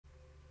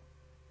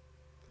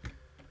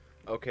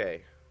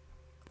Okay.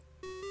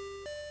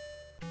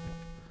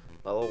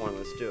 Level 1,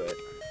 let's do it.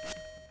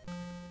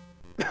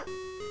 What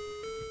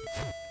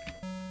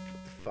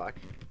the fuck?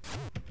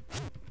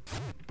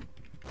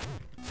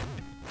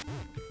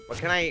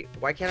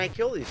 Why can't I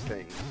kill these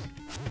things?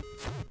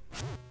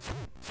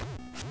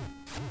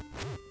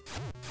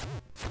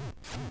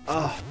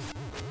 Ugh.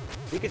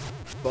 I think it's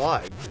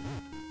bugged.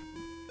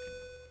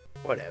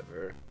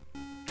 Whatever.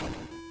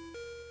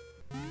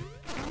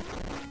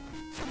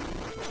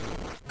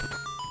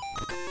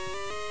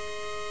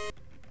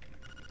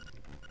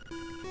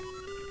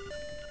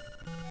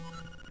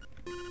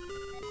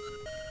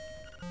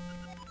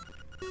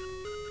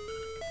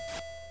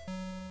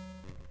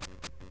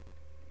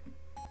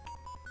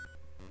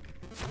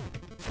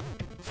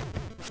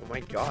 Oh my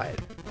god.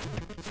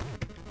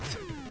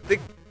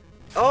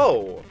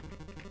 Oh!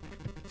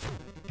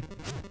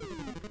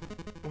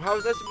 Well, how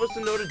was I supposed to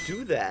know to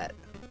do that?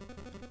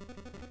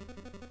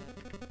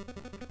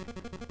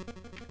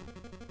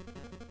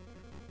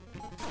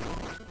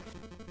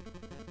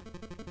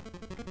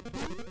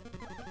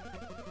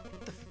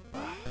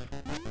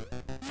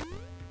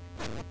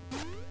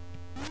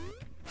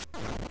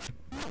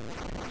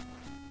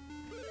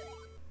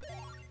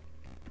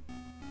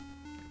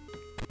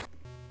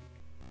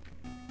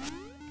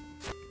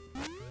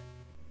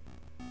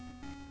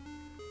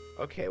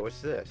 Okay, what's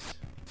this?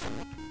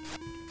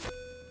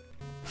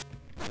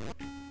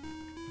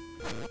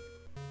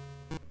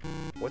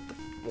 What the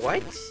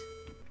what?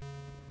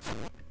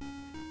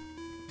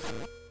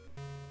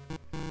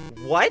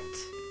 What?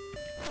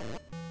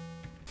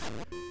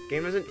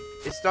 Game doesn't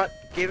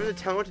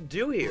tell me what to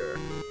do here.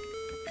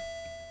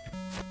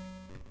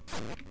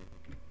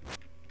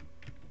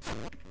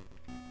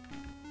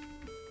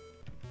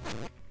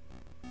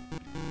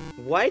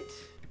 What?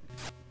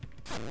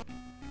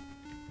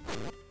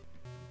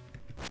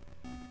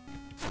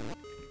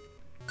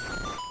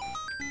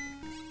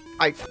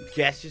 I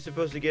guess you're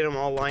supposed to get them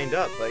all lined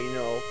up, but you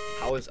know,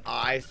 how is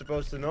I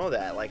supposed to know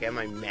that? Like, am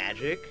I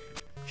magic?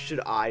 Should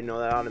I know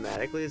that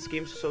automatically? This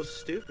game's so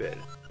stupid.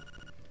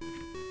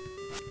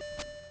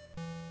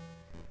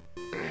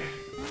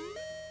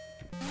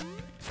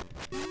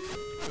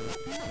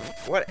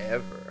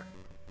 Whatever.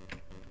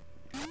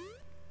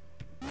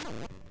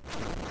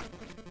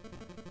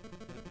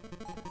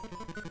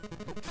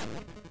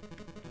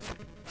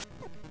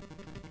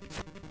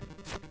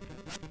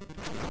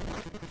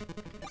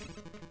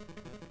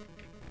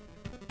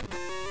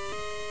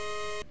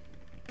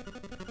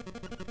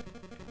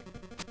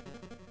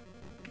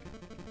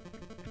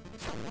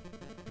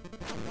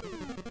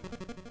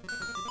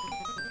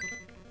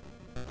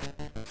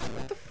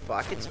 What the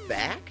fuck? It's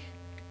back?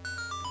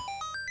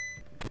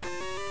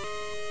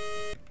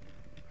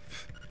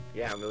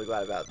 Yeah, I'm really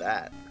glad about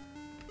that.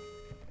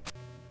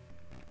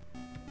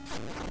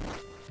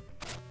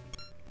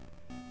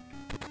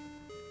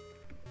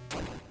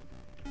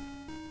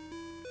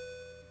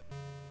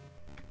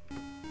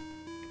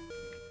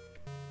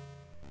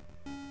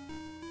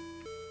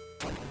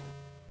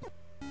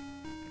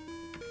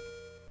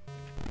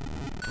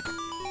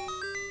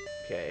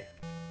 Okay.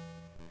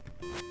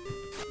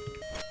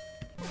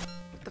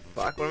 What the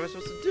fuck? What am I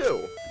supposed to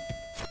do?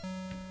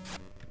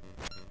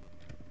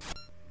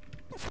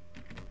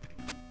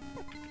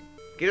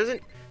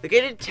 The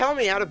game didn't tell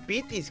me how to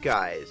beat these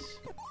guys.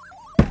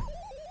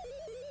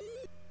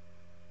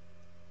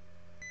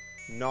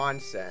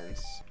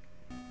 Nonsense.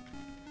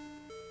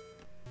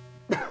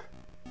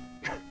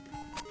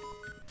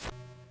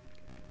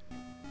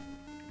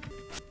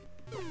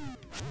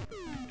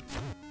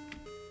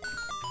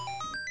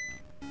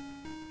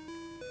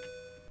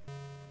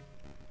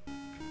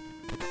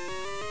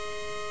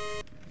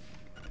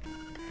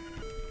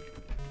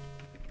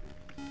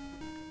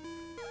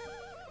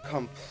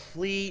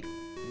 Complete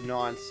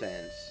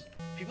nonsense.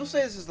 People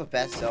say this is the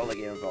best Zelda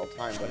game of all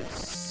time, but it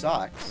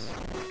sucks.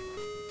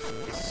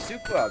 It's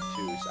super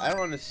obtuse. I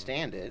don't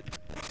understand it.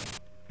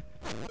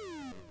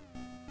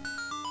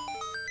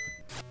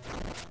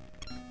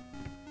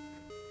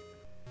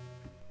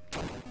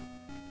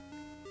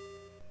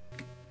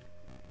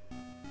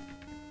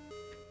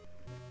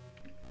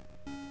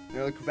 You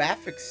know, the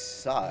graphics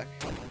suck.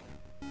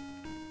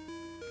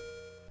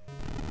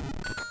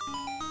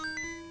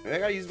 Maybe I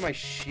gotta use my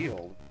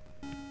shield.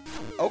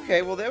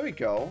 Okay, well there we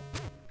go.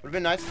 Would've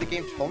been nice if the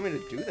game told me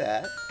to do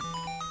that.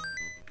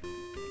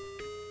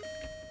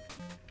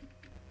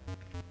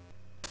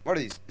 What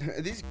are these?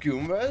 Are these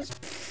Goombas?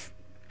 Pfft.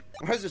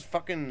 What is this,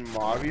 fucking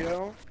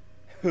Mario?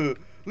 Look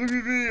at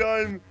me,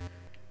 I'm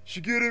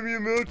Shigeru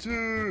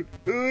Miyamoto.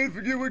 I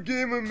forget what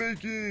game I'm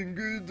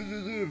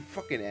making.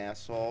 Fucking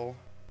asshole.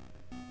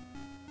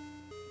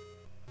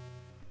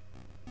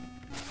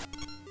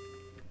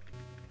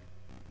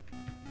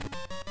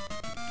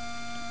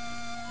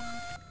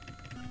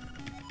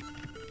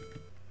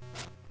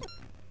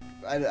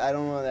 I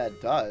don't know what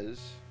that does.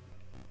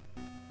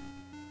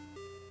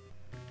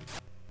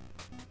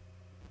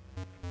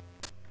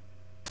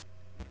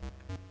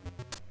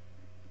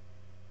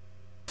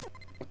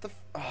 What the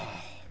f-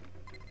 oh.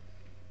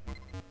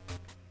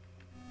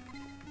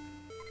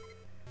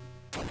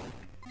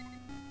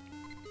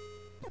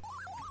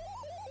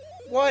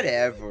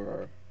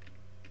 Whatever.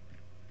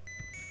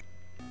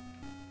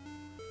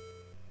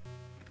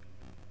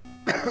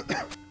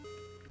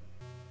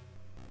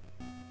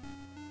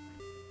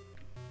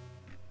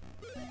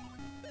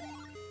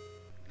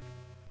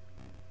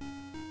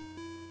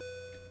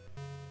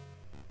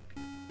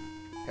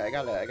 Okay, I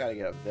gotta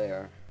get up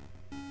there.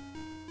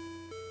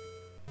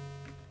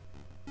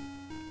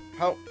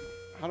 How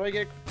do I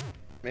get?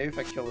 Maybe if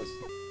I kill this,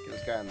 get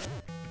this guy in there.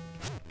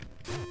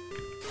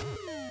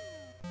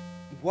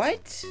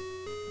 What?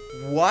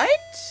 What?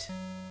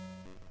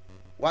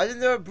 Why isn't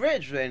there a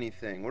bridge or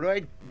anything? What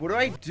do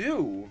I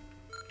do?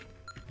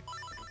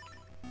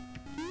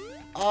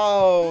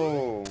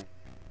 Oh.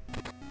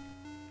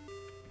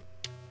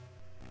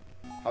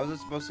 How was I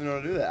supposed to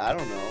know to do that? I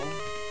don't know.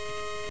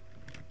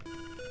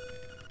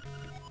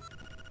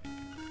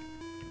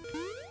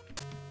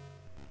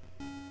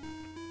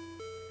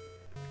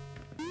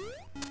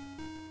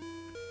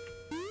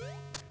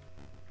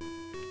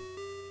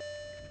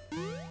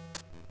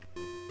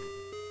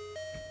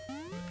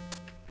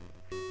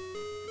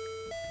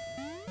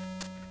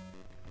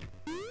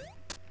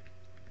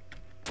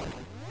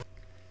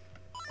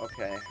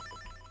 Okay.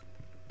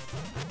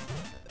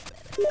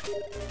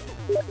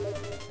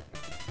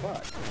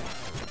 Fuck.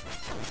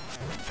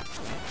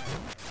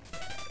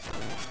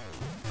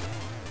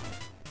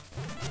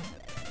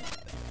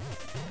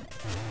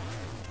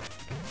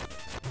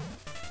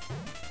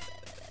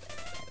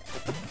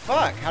 What the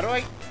fuck? How do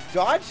I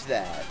dodge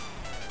that?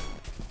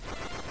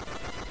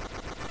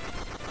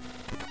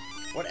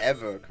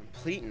 Whatever.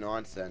 Complete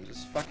nonsense.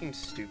 This fucking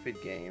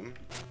stupid game.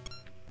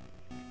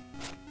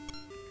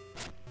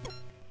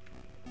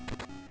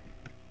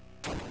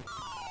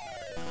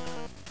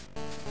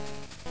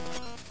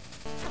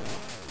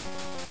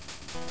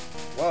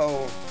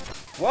 Whoa.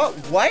 What?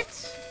 What?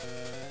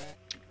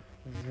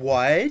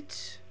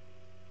 What?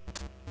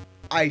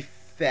 I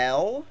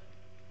fell?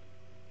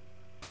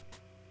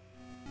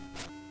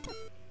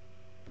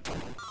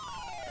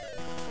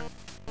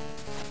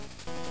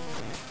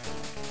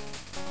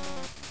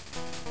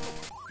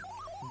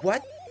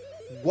 What?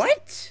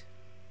 What?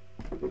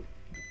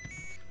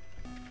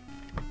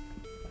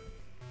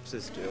 What's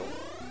this do?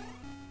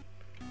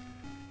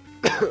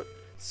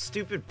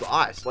 Stupid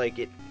boss, like,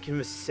 it can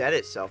reset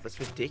itself. That's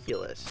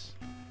ridiculous.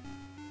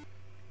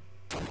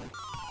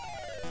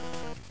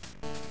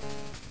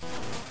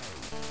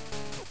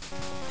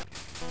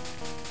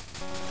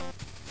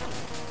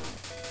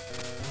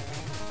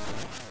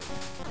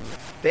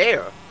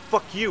 There!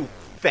 Fuck you,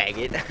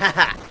 faggot!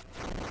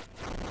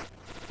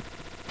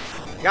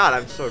 God,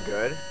 I'm so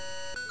good.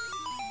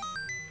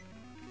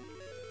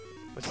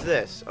 What's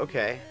this?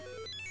 Okay.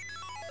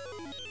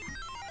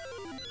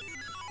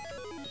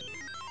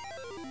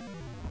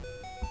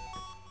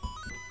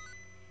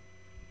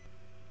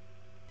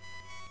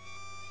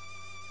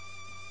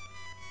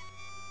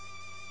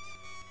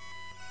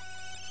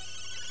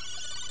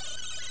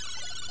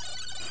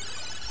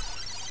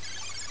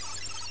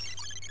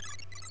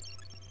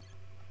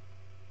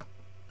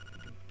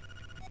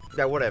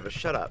 Yeah, whatever.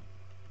 Shut up.